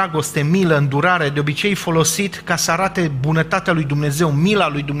la dragoste, milă, îndurare, de obicei folosit ca să arate bunătatea lui Dumnezeu, mila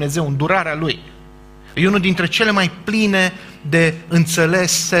lui Dumnezeu, îndurarea lui. E unul dintre cele mai pline de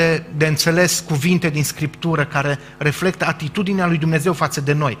înțeles cuvinte din Scriptură care reflectă atitudinea lui Dumnezeu față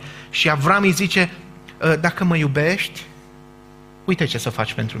de noi. Și Avram îi zice: dacă mă iubești, uite ce să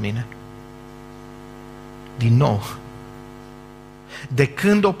faci pentru mine. Din nou, de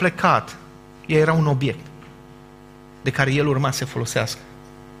când a plecat, ea era un obiect de care el urma să se folosească.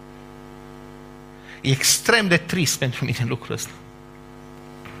 E extrem de trist pentru mine lucrul ăsta.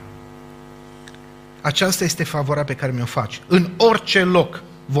 Aceasta este favoarea pe care mi-o faci. În orice loc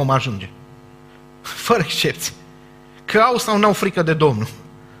vom ajunge. Fără excepție. Că au sau n-au frică de Domnul.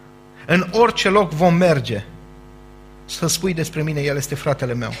 În orice loc vom merge. Să spui despre mine: el este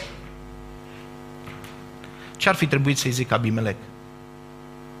fratele meu. Ce-ar fi trebuit să-i zic Abimelec?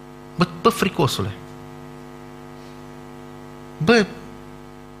 Bă, fricosule. Bă,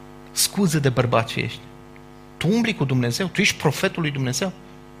 scuză de bărbat ce ești. Tu umbli cu Dumnezeu? Tu ești profetul lui Dumnezeu?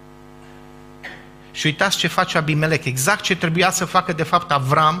 Și uitați ce face Abimelec, exact ce trebuia să facă de fapt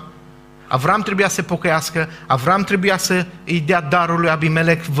Avram. Avram trebuia să se pocăiască, Avram trebuia să îi dea darul lui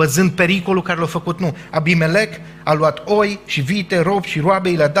Abimelec, văzând pericolul care l-a făcut. Nu, Abimelec a luat oi și vite, robi și roabe,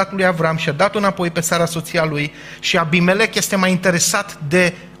 i le-a dat lui Avram și a dat înapoi pe Sara, soția lui, și Abimelec este mai interesat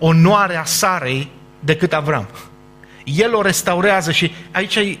de onoarea Sarei decât Avram. El o restaurează și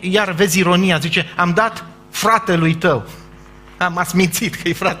aici iar vezi ironia, zice: am dat fratelui tău. M-a smințit că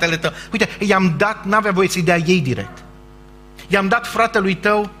e fratele tău. Uite, i-am dat, n-avea voie să-i dea ei direct. I-am dat fratelui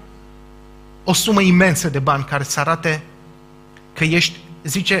tău o sumă imensă de bani care să arate că ești,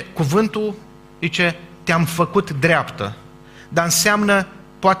 zice cuvântul, zice: te-am făcut dreaptă. Dar înseamnă,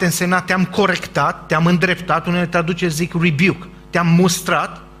 poate însemna te-am corectat, te-am îndreptat, unele traduceri zic rebuke, te-am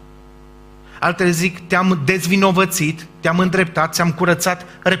mustrat, altele zic te-am dezvinovățit, te-am îndreptat, ți-am curățat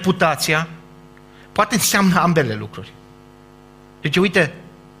reputația. Poate înseamnă ambele lucruri. Deci, uite,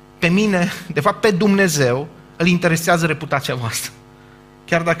 pe mine, de fapt pe Dumnezeu, îl interesează reputația voastră.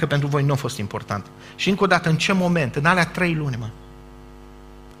 Chiar dacă pentru voi nu a fost important. Și încă o dată, în ce moment? În alea 3 luni, mă.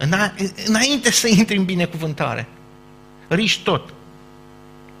 Înainte să intri în binecuvântare. Riști tot.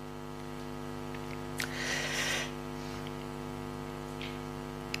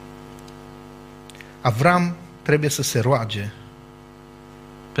 Avram trebuie să se roage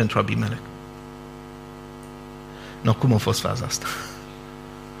pentru Abimelec. Nu, cum a fost faza asta?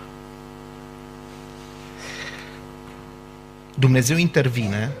 Dumnezeu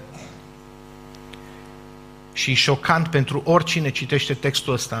intervine și șocant pentru oricine citește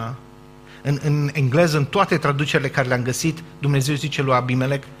textul ăsta. În engleză, în toate traducerile care le-am găsit, Dumnezeu zice lui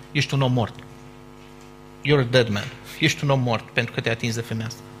Abimelec: ești un om mort. You're a dead man. Ești un om mort pentru că te-ai atins de femeia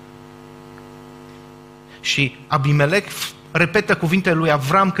asta. Și Abimelec repetă cuvintele lui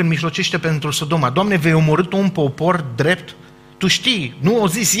Avram când mijlocește pentru Sodoma: Doamne, vei omorî un popor drept? Tu știi, nu o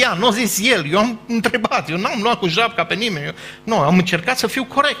zis ea, nu o zis el, eu am întrebat, eu n-am luat cu japca pe nimeni, nu, am încercat să fiu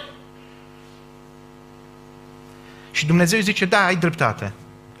corect. Și Dumnezeu îi zice: da, ai dreptate,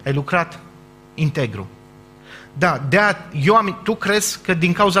 ai lucrat integru, Da, tu crezi că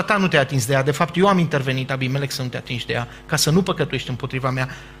din cauza ta nu te-ai atins de ea. De fapt, eu am intervenit, Abimelec, să nu te atingi de ea, ca să nu păcătuiești împotriva mea.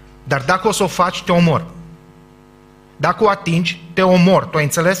 Dar dacă o să o faci, te omor. Dacă o atingi, te omor. Tu ai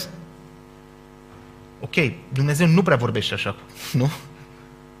înțeles? Ok, Dumnezeu nu prea vorbește așa, nu?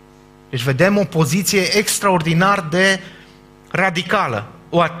 Deci vedem o poziție extraordinar de radicală.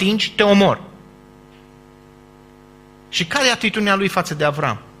 O atingi, te omor. Și care e atitudinea lui față de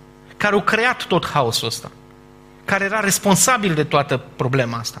Avram? Care a creat tot haosul ăsta? Care era responsabil de toată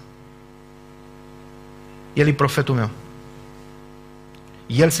problema asta? El e profetul meu.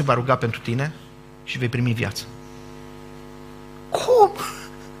 El se va ruga pentru tine și vei primi viață. Cum?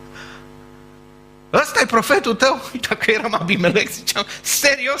 Ăsta e profetul tău? Dacă eram Abimelec, ziceam,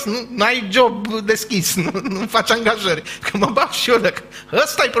 serios, nu ai job deschis, nu faci angajări, că mă bag și eu dacă...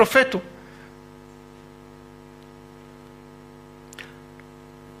 Ăsta e profetul.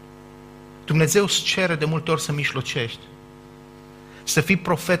 Dumnezeu îți cere de multe ori să mijlocești. Să fii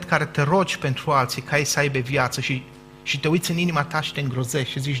profet care te rogi pentru alții ca ei să aibă viață și te uiți în inima ta și te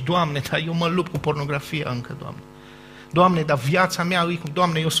îngrozești și zici, Doamne, dar eu mă lupt cu pornografia încă, Doamne. Doamne, dar viața mea,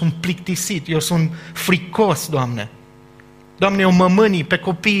 Doamne, eu sunt plictisit, eu sunt fricos, Doamne. Doamne, eu mă mânii pe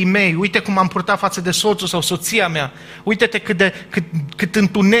copiii mei, uite cum am purtat față de soțul sau soția mea, uite-te cât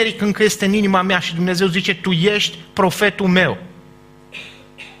întuneric încă este în inima mea și Dumnezeu zice, tu ești profetul meu.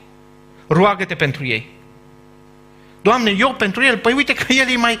 Roagă-te pentru ei. Doamne, eu pentru el, păi uite că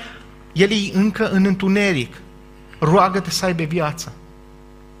el e încă în întuneric. Roagă-te să aibă viață.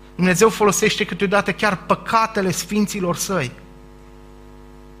 Dumnezeu folosește câteodată chiar păcatele sfinților săi.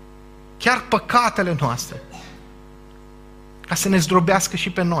 Chiar păcatele noastre. Ca să ne zdrobească și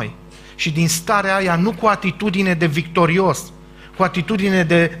pe noi. Și din starea aia, nu cu atitudine de victorios, cu atitudine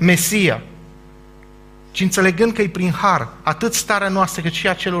de Mesia, ci înțelegând că e prin har, atât starea noastră cât și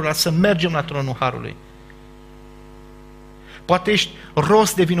a celor să mergem la tronul harului. Poate ești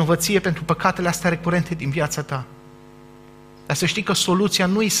rost de vinovăție pentru păcatele astea recurente din viața ta. Dar să știi că soluția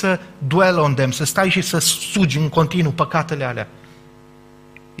nu e să dwell on them, să stai și să sugi în continuu păcatele alea.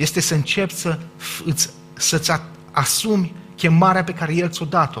 Este să începi să-ți asumi chemarea pe care El ți-o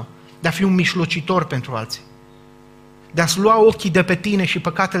dat-o, de a fi un mijlocitor pentru alții. De a-ți lua ochii de pe tine și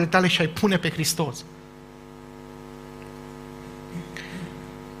păcatele tale și a-i pune pe Hristos.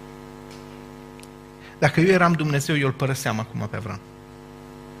 Dacă eu eram Dumnezeu, eu îl părăseam acum pe Avram.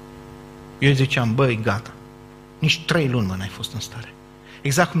 Eu ziceam, băi, gata. Nici 3 luni, n-ai fost în stare.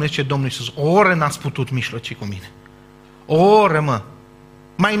 Exact cum zice Domnul Iisus, o oră n-ați putut mijloci cu mine. O oră,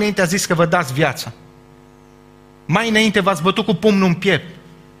 Mai înainte a zis că vă dați viața. Mai înainte v-ați bătut cu pumnul în piept.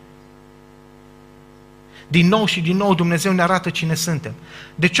 Din nou și din nou Dumnezeu ne arată cine suntem.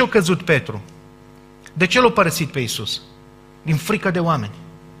 De ce a căzut Petru? De ce l-a părăsit pe Iisus? Din frică de oameni.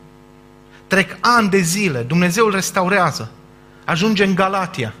 Trec ani de zile, Dumnezeu îl restaurează. Ajunge în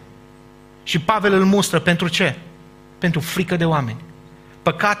Galatia. Și Pavel îl mustră pentru ce? Pentru frică de oameni.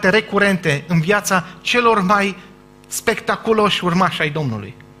 Păcate recurente în viața celor mai spectaculoși urmași ai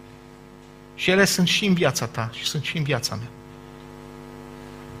Domnului. Și ele sunt și în viața ta și sunt și în viața mea.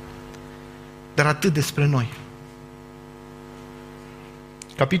 Dar atât despre noi.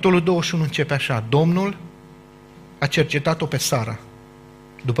 Capitolul 21 începe așa. Domnul a cercetat-o pe Sara,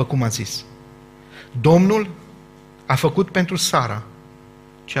 după cum a zis. Domnul a făcut pentru Sara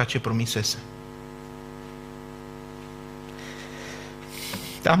ceea ce promisese.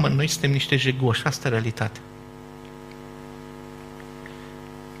 Da, noi suntem niște jegoși, asta e realitatea.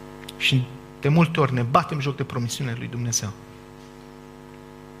 Și de multe ori ne batem joc de promisiunile lui Dumnezeu.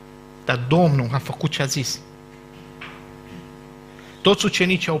 Dar Domnul a făcut ce a zis. Toți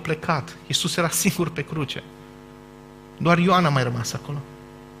ucenicii au plecat. Iisus era singur pe cruce. Doar Ioan a mai rămas acolo.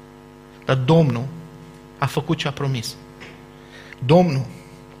 Dar Domnul a făcut ce a promis. Domnul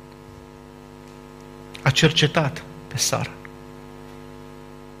a cercetat pe Sara.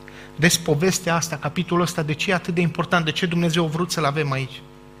 Deci povestea asta, capitolul ăsta, de ce e atât de important, de ce Dumnezeu a vrut să-l avem aici?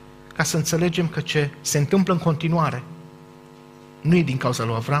 Ca să înțelegem că ce se întâmplă în continuare nu e din cauza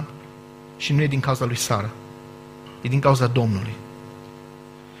lui Avram și nu e din cauza lui Sara. E din cauza Domnului.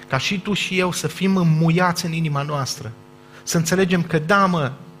 Ca și tu și eu să fim înmuiați în inima noastră. Să înțelegem că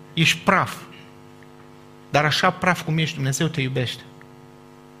da, ești praf. Dar așa praf cum ești, Dumnezeu te iubește.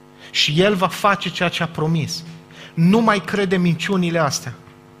 Și El va face ceea ce a promis. Nu mai crede minciunile astea.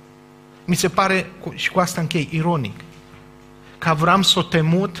 Mi se pare, și cu asta închei, ironic, că Avram s-a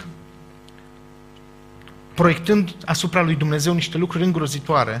temut proiectând asupra lui Dumnezeu niște lucruri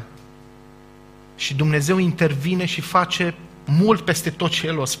îngrozitoare și Dumnezeu intervine și face mult peste tot ce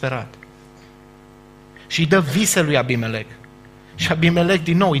el a sperat. Și îi dă vise lui Abimelec. Și Abimelec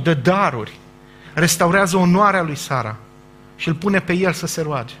din nou îi dă daruri. restaurează onoarea lui Sara și îl pune pe el să se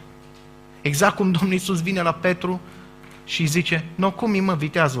roage. Exact cum Domnul Iisus vine la Petru și îi zice, nu, cum e, mă,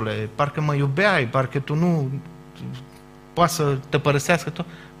 viteazule, parcă mă iubeai, parcă tu nu poți să te părăsească tot.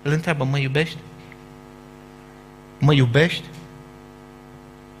 Îl întreabă, mă iubești? Mă iubești?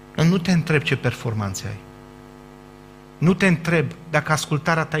 Nu te întreb ce performanțe ai. Nu te întreb dacă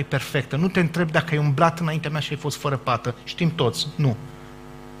ascultarea ta e perfectă. Nu te întreb dacă ai umblat înaintea mea și ai fost fără pată. Știm toți. Nu.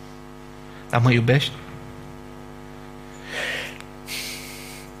 Dar mă iubești?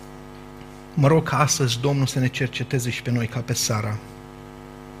 Mă rog ca astăzi Domnul să ne cerceteze și pe noi ca pe Sara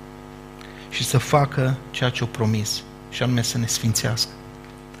și să facă ceea ce a promis, și anume să ne sfințească,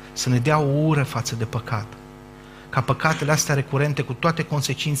 să ne dea o ură față de păcat, ca păcatele astea recurente cu toate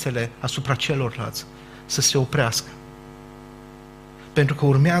consecințele asupra celorlalți să se oprească. Pentru că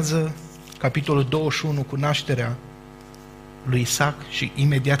urmează capitolul 21 cu nașterea lui Isaac și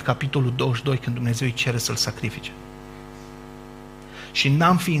imediat capitolul 22 când Dumnezeu îi cere să-l sacrifice. Și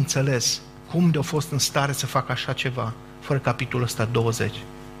n-am fi înțeles cum de-a fost în stare să facă așa ceva fără capitolul ăsta 20.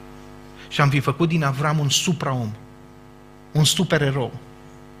 Și am fi făcut din Avram un supraom, un supererou.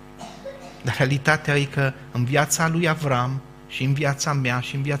 Dar realitatea e că în viața lui Avram și în viața mea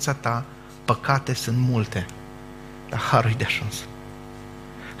și în viața ta, păcate sunt multe. Dar harul e de ajuns.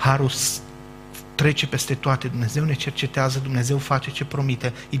 Harul trece peste toate. Dumnezeu ne cercetează, Dumnezeu face ce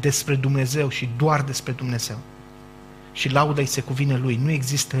promite. E despre Dumnezeu și doar despre Dumnezeu. Și lauda îi se cuvine Lui. Nu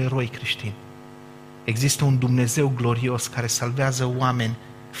există eroi creștini. Există un Dumnezeu glorios care salvează oameni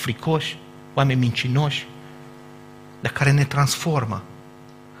fricoși, oameni mincinoși, dar care ne transformă.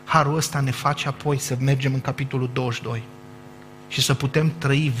 Harul ăsta ne face apoi să mergem în capitolul 22 și să putem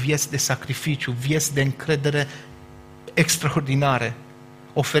trăi vieți de sacrificiu, vieți de încredere extraordinare,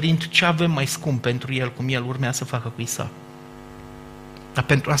 oferind ce avem mai scump pentru El, cum El urmea să facă cu Isaac. Dar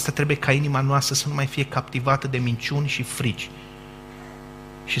pentru asta trebuie ca inima noastră să nu mai fie captivată de minciuni și frici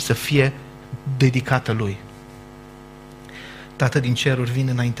și să fie dedicată Lui. Tată din ceruri, vin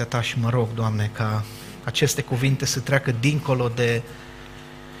înaintea Ta și mă rog, Doamne, ca aceste cuvinte să treacă dincolo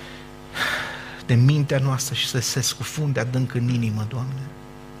de mintea noastră și să se scufunde adânc în inimă, Doamne.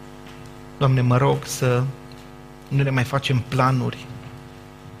 Doamne, mă rog să nu ne mai facem planuri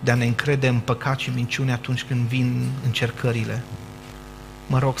de a ne încrede în păcat și minciune atunci când vin încercările.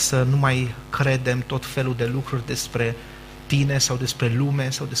 Mă rog să nu mai credem tot felul de lucruri despre Tine sau despre lume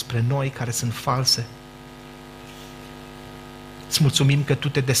sau despre noi care sunt false. Îți mulțumim că Tu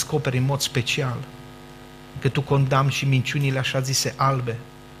te descoperi în mod special, că Tu condamni și minciunile așa zise albe,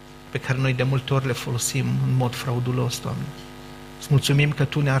 pe care noi de multe ori le folosim în mod fraudulos, Doamne. Îți mulțumim că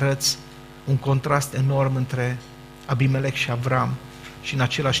Tu ne arăți un contrast enorm între Abimelec și Avram și în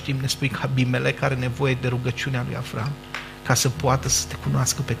același timp ne spui că Abimelec are nevoie de rugăciunea lui Avram ca să poată să Te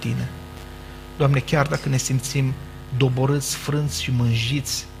cunoască pe Tine. Doamne, chiar dacă ne simțim doborâți, frânți și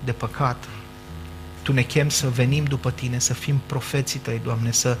mânjiți de păcat, Tu ne chemi să venim după Tine, să fim profeții Tăi,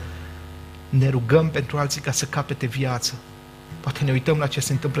 Doamne, să ne rugăm pentru alții ca să capete viață. Poate ne uităm la ce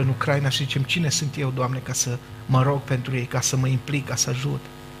se întâmplă în Ucraina și zicem, cine sunt eu, Doamne, ca să mă rog pentru ei, ca să mă implic, ca să ajut.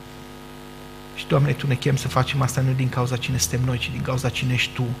 Și, Doamne, Tu ne chemi să facem asta nu din cauza cine suntem noi, ci din cauza cine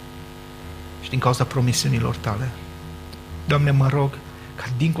ești Tu și din cauza promisiunilor Tale. Doamne, mă rog ca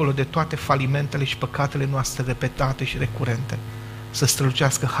dincolo de toate falimentele și păcatele noastre repetate și recurente să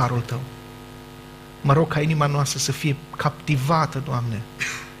strălucească harul Tău. Mă rog ca inima noastră să fie captivată, Doamne,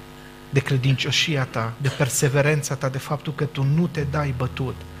 de credincioșia Ta, de perseverența Ta, de faptul că Tu nu te dai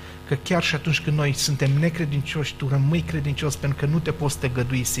bătut, că chiar și atunci când noi suntem necredincioși, Tu rămâi credincios pentru că nu te poți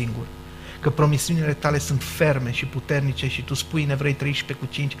tăgădui singur, că promisiunile Tale sunt ferme și puternice și Tu spui în Evrei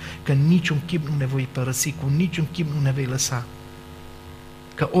 13:5 că niciun chip nu ne vei părăsi, cu niciun chip nu ne vei lăsa,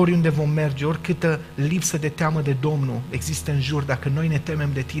 că oriunde vom merge, oricâtă lipsă de teamă de Domnul există în jur, dacă noi ne temem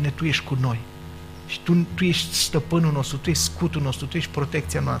de Tine, Tu ești cu noi și Tu ești stăpânul nostru, Tu ești scutul nostru, Tu ești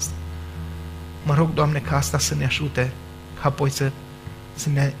protecția noastră. Mă rog, Doamne, ca asta să ne ajute, ca apoi să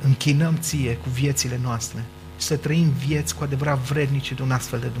ne închinăm Ție cu viețile noastre și să trăim vieți cu adevărat vrednice de un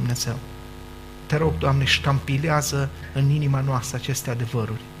astfel de Dumnezeu. Te rog, Doamne, ștampilează în inima noastră aceste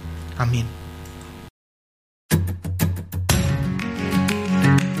adevăruri. Amin.